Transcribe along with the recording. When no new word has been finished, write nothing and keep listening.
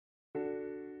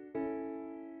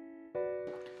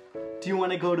Do you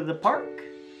want to go to the park?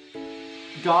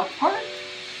 Dog park?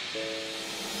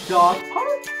 Dog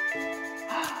park?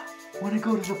 Want to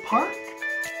go to the park?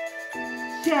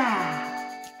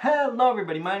 Yeah! Hello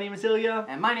everybody, my name is Ilya.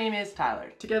 And my name is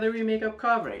Tyler. Together we make up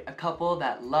Kovray, a couple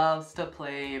that loves to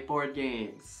play board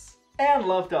games. And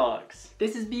love dogs.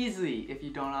 This is Beasley, if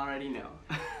you don't already know.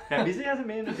 Yeah, Beasley hasn't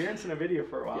made an appearance in a video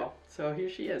for a while. Yeah. So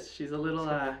here she is. She's a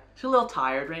little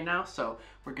tired right now, so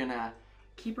we're gonna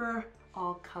keep her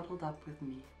all cuddled up with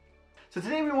me. So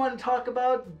today we want to talk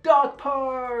about Dog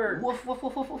Park! Woof, woof,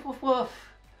 woof, woof, woof, woof, woof.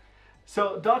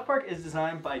 So Dog Park is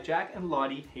designed by Jack and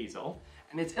Lottie Hazell.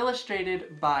 And it's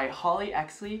illustrated by Holly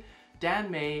Exley,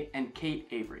 Dann May, and Kate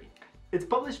Avery. It's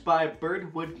published by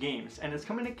Birdwood Games, and it's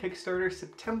coming to Kickstarter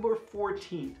September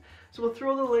 14th. So we'll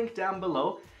throw the link down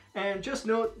below. And just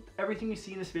note, everything you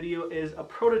see in this video is a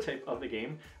prototype of the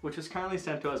game, which was kindly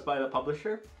sent to us by the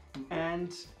publisher.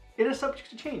 And it is subject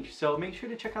to change, so make sure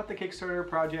to check out the Kickstarter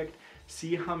project,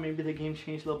 see how maybe the game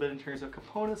changed a little bit in terms of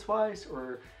components-wise,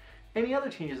 or any other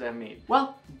changes I've made.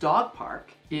 Well, Dog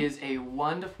Park is a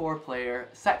 1 to 4 player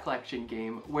set collection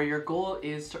game where your goal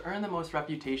is to earn the most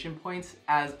reputation points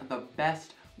as the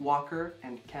best walker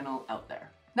and kennel out there.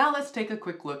 Now let's take a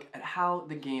quick look at how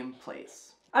the game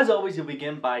plays. As always, you'll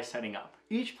begin by setting up.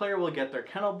 Each player will get their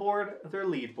kennel board, their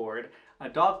lead board, a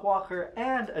dog walker,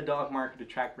 and a dog marker to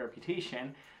track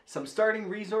reputation, some starting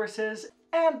resources,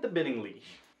 and the bidding leash.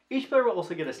 Each player will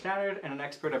also get a standard and an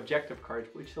expert objective card,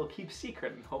 which they'll keep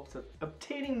secret in hopes of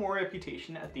obtaining more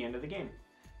reputation at the end of the game.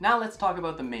 Now let's talk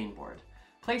about the main board.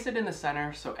 Place it in the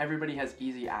center so everybody has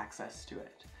easy access to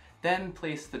it. Then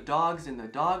place the dogs in the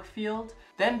dog field.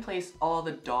 Then place all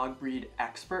the dog breed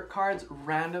expert cards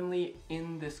randomly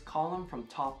in this column from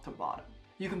top to bottom.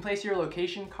 You can place your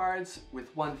location cards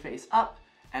with one face up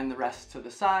and the rest to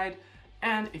the side.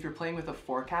 And if you're playing with the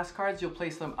forecast cards, you'll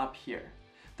place them up here.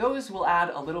 Those will add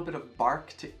a little bit of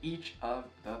bark to each of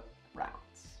the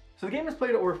rounds. So the game is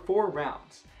played over 4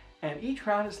 rounds, and each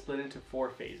round is split into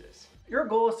 4 phases. Your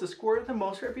goal is to score the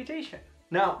most reputation.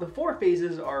 Now, the 4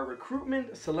 phases are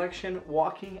recruitment, selection,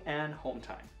 walking, and home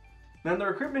time. Now in the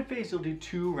recruitment phase, you'll do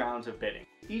 2 rounds of bidding.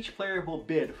 Each player will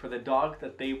bid for the dog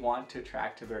that they want to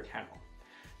attract to their kennel.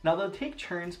 Now they'll take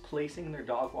turns placing their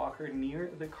dog walker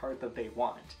near the card that they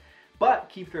want, but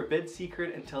keep their bid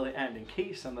secret until the end in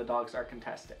case some of the dogs are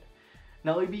contested.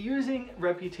 Now we'll be using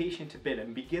reputation to bid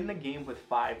and begin the game with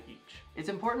 5 each. It's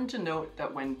important to note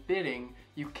that when bidding,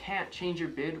 you can't change your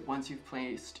bid once you've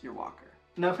placed your walker.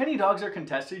 Now if any dogs are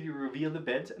contested, you reveal the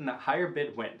bids and the higher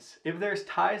bid wins. If there's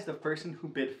ties, the person who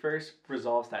bid first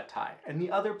resolves that tie, and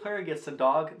the other player gets the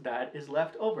dog that is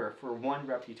left over for 1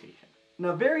 reputation.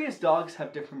 Now various dogs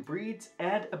have different breeds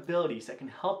and abilities that can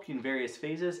help you in various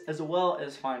phases as well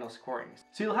as final scorings.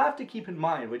 So you'll have to keep in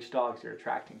mind which dogs you're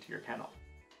attracting to your kennel.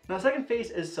 Now the second phase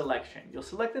is selection. You'll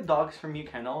select the dogs from your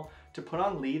kennel to put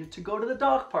on lead to go to the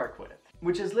dog park with,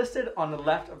 which is listed on the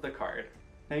left of the card.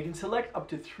 Now you can select up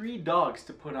to 3 dogs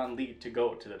to put on lead to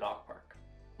go to the dog park.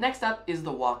 Next up is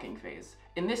the walking phase.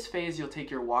 In this phase, you'll take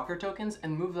your walker tokens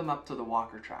and move them up to the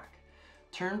walker track.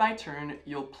 Turn by turn,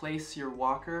 you'll place your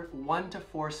walker 1 to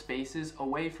 4 spaces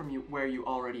away from where you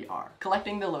already are,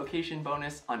 collecting the location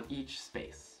bonus on each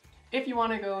space. If you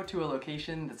want to go to a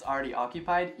location that's already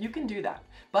occupied, you can do that,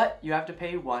 but you have to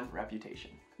pay 1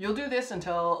 reputation. You'll do this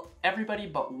until everybody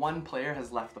but 1 player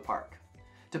has left the park.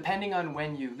 Depending on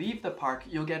when you leave the park,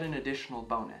 you'll get an additional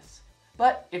bonus.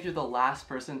 But if you're the last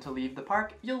person to leave the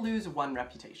park, you'll lose 1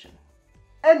 reputation.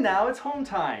 And now it's home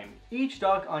time! Each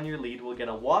dog on your lead will get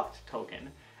a walked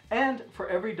token, and for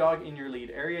every dog in your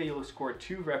lead area, you'll score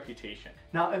 2 reputation.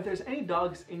 Now, if there's any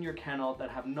dogs in your kennel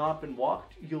that have not been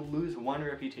walked, you'll lose 1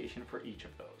 reputation for each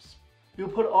of those. You'll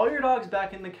put all your dogs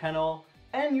back in the kennel,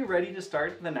 and you're ready to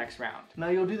start the next round. Now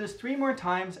you'll do this 3 more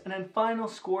times, and then final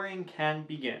scoring can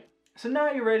begin. So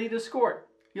now you're ready to score.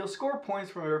 You'll score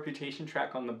points from a reputation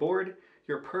track on the board,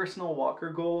 your personal walker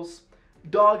goals,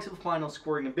 dogs with final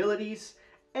scoring abilities,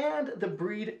 and the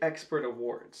breed expert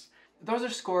awards. Those are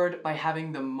scored by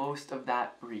having the most of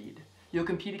that breed. You'll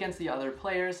compete against the other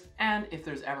players, and if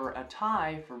there's ever a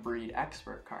tie for breed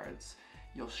expert cards,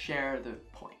 you'll share the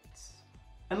points.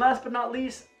 And last but not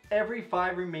least, every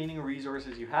 5 remaining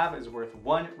resources you have is worth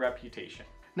 1 reputation.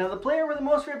 Now the player with the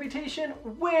most reputation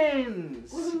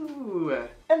wins! Woo!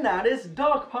 And that is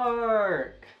Dog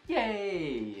Park!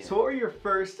 Yay! So what were your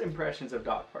first impressions of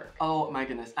Dog Park? Oh my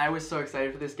goodness, I was so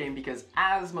excited for this game because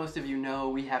as most of you know,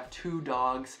 we have 2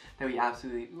 dogs that we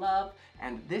absolutely love,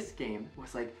 and this game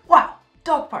was like, wow,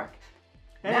 Dog Park!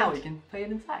 And now we can play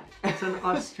it inside. It's an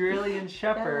Australian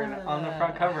Shepherd on the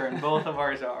front cover, and both of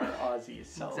ours are Aussies.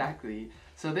 So. Exactly.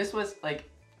 So this was like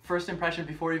first impression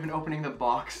before even opening the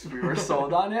box, we were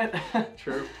sold on it.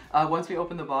 True. Once we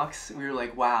opened the box, we were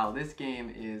like, wow, this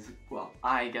game is, well,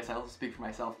 I guess I'll speak for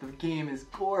myself. The game is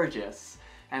gorgeous.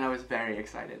 And I was very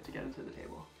excited to get it to the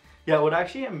table. Yeah, what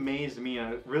actually amazed me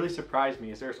and it really surprised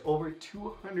me is there's over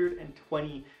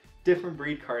 220 different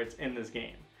breed cards in this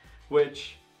game,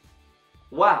 which,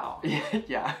 wow.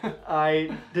 Yeah.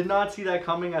 I did not see that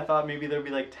coming. I thought maybe there'd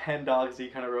be like 10 dogs that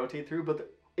you kind of rotate through,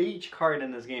 but each card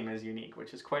in this game is unique,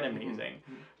 which is quite amazing.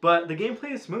 But the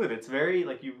gameplay is smooth. It's very,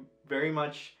 like, you very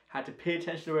much had to pay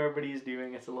attention to what everybody's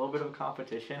doing. It's a little bit of a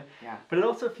competition. Yeah. But it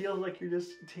also feels like you're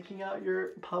just taking out your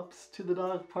pups to the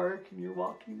dog park and you're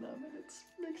walking them, and it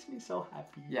makes me so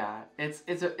happy. Yeah, it's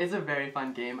a very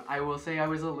fun game. I will say I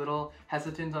was a little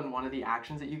hesitant on one of the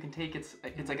actions that you can take. It's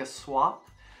like a swap.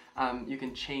 You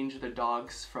can change the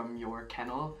dogs from your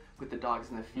kennel with the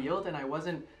dogs in the field, and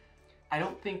I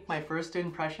don't think my first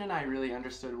impression, I really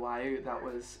understood why that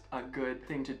was a good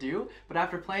thing to do. But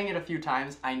after playing it a few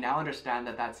times, I now understand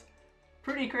that that's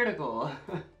pretty critical.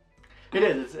 It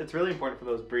is. It's really important for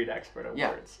those breed expert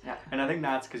awards. Yeah. And I think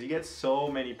that's because you get so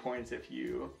many points if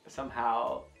you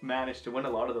somehow manage to win a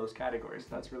lot of those categories.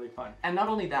 That's really fun. And not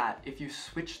only that, if you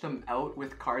switch them out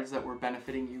with cards that were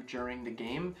benefiting you during the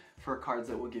game for cards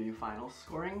that will give you final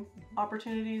scoring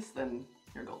opportunities, then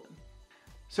you're golden.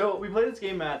 So we play this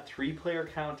game at 3-player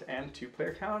count and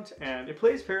 2-player count, and it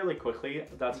plays fairly quickly.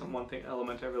 That's one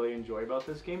element I really enjoy about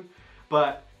this game.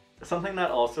 But something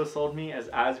that also sold me is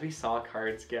as we saw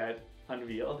cards get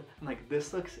unveiled, I'm like,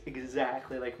 this looks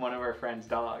exactly like one of our friend's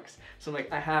dogs. So I'm like,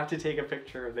 I have to take a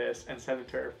picture of this and send it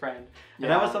to our friend.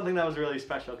 And that was something that was really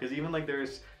special, because even like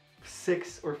there's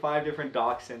 6 or 5 different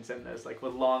dachshunds in this, like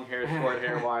with long hair, short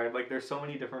hair, wide. Like there's so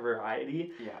many different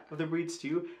variety of the breeds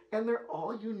too, and they're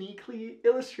all uniquely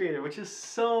illustrated, which is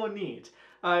so neat.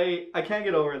 I can't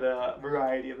get over the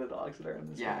variety of the dogs that are in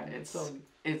this game. Yeah,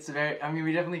 it's very, I mean,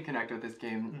 we definitely connect with this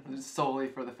game solely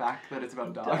for the fact that it's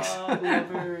about dogs. Dog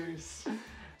lovers.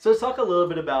 So let's talk a little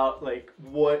bit about like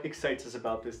what excites us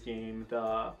about this game,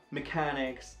 the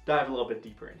mechanics, dive a little bit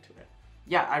deeper into it.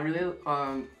 Yeah, I really,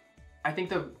 I think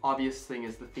the obvious thing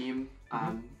is the theme.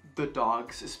 The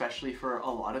dogs, especially for a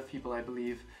lot of people, I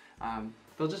believe,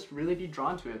 they'll just really be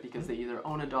drawn to it because they either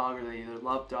own a dog or they either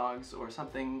love dogs or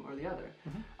something or the other.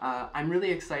 I'm really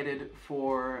excited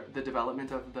for the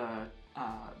development of the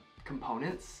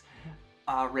components.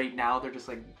 Right now they're just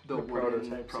like the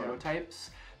wooden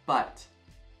prototypes, but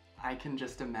I can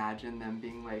just imagine them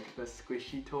being like the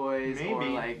squishy toys. Maybe. Or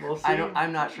like, we'll see.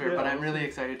 I'm not sure, but I'm really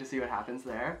excited to see what happens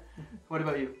there. What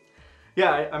about you?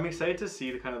 Yeah, I'm excited to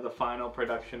see the kind of the final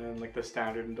production and like the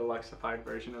standard and deluxeified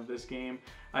version of this game.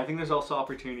 I think there's also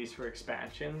opportunities for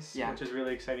expansions, which is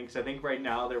really exciting because I think right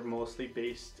now they're mostly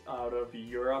based out of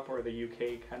Europe or the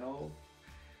UK Kennel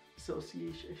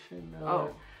Association.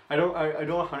 I don't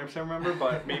 100% remember,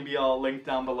 but maybe I'll link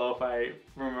down below if I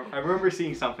remember. I remember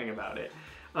seeing something about it.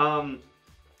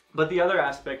 But the other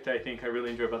aspect I think I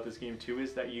really enjoy about this game too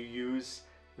is that you use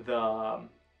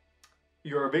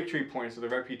your victory points or the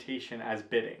reputation as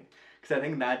bidding, because I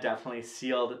think that definitely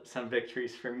sealed some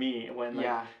victories for me when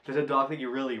like, there's a dog that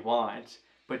you really want,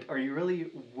 but are you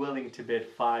really willing to bid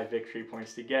 5 victory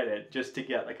points to get it just to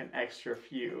get like an extra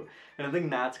few? And I think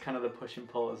that's kind of the push and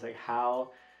pull, is like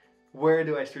where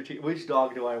do I which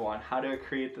dog do I want? How do I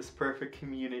create this perfect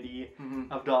community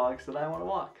of dogs that I want to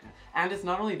walk? And it's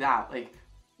not only that, like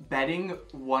betting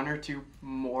 1 or 2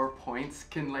 more points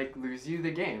can like lose you the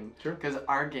game. Sure. Because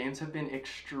our games have been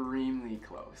extremely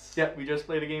close. Yeah, we just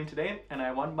played a game today and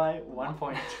I won by 1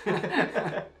 point.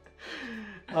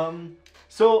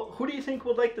 So who do you think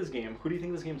would like this game? Who do you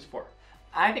think this game's for?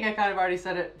 I think I kind of already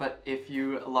said it, but if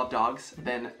you love dogs,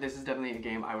 then this is definitely a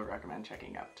game I would recommend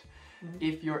checking out.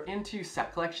 If you're into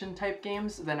set collection type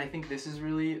games, then I think this is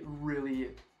really, really,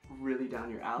 really down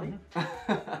your alley.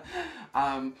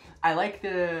 I like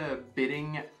the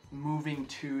bidding moving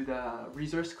to the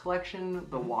resource collection,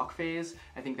 the walk phase.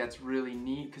 I think that's really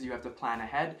neat because you have to plan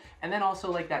ahead. And then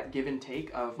also like that give and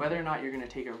take of whether or not you're going to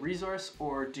take a resource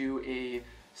or do a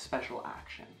special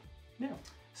action. Yeah.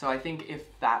 So I think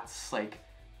if that's like,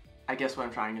 I guess what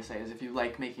I'm trying to say is if you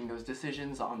like making those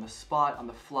decisions on the spot, on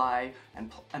the fly,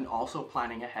 and also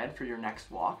planning ahead for your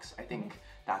next walks, I think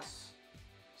that's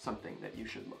something that you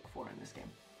should look for in this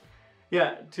game.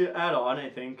 Yeah, to add on, I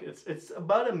think it's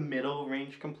about a middle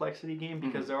range complexity game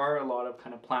because there are a lot of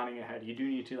kind of planning ahead. You do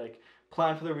need to like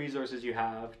plan for the resources you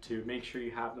have to make sure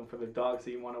you have them for the dogs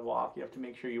that you want to walk. You have to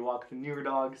make sure you walk the newer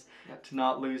dogs to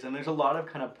not lose. And there's a lot of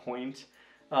kind of point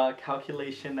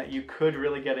calculation that you could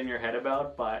really get in your head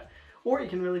about, or you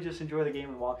can really just enjoy the game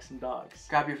and walk some dogs.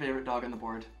 Grab your favorite dog on the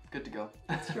board. Good to go.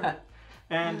 That's true.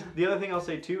 And the other thing I'll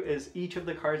say too is each of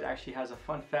the cards actually has a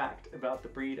fun fact about the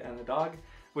breed and the dog,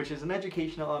 which is an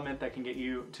educational element that can get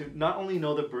you to not only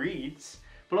know the breeds,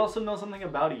 but also know something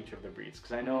about each of the breeds.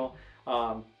 Because I know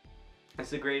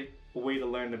it's a great way to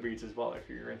learn the breeds as well if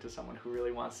you're into someone who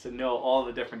really wants to know all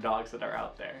the different dogs that are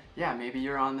out there. Yeah, maybe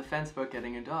you're on the fence about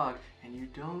getting a dog and you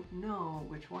don't know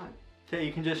which one. Okay,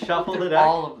 you can just shuffle the deck.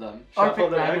 All of them. Shuffle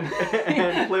the deck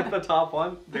and flip the top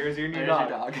one. There's your new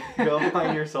dog. Go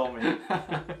find your soulmate.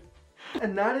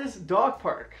 And that is Dog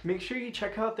Park. Make sure you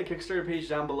check out the Kickstarter page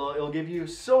down below. It'll give you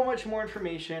so much more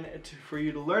information for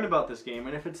you to learn about this game.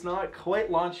 And if it's not quite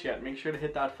launched yet, make sure to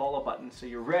hit that follow button so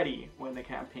you're ready when the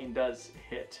campaign does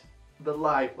hit the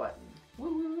live button.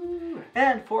 Woo!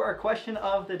 And for our question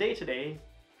of the day today,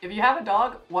 if you have a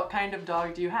dog, what kind of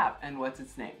dog do you have and what's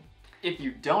its name? If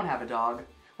you don't have a dog,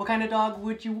 what kind of dog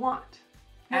would you want?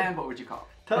 And what would you call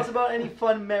it? Tell us about any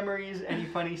fun memories, any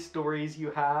funny stories you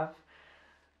have.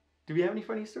 Do we have any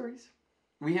funny stories?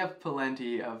 We have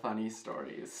plenty of funny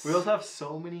stories. We also have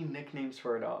so many nicknames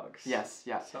for our dogs. Yes,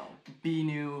 yeah. So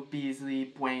Beanu, Beasley,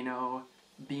 Bueno,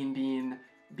 Bean Bean,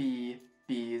 Bee,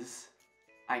 Bees.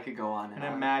 I could go on and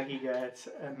then on. Maggie gets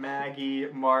Maggie,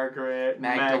 Margaret,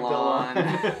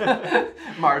 Magdalene,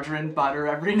 Margarine Butter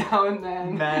every now and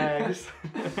then. Mags.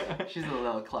 She's a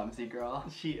little clumsy girl.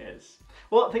 She is.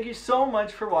 Well, thank you so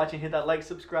much for watching. Hit that like,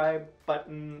 subscribe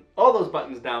button, all those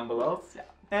buttons down below. Yeah.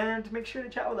 And make sure to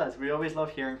chat with us. We always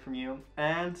love hearing from you.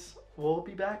 And we'll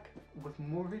be back with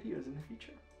more videos in the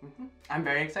future. I'm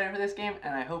very excited for this game,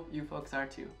 and I hope you folks are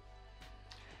too.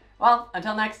 Well,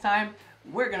 until next time,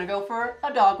 we're gonna go for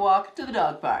a dog walk to the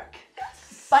dog park.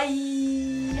 Yes.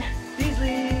 Bye!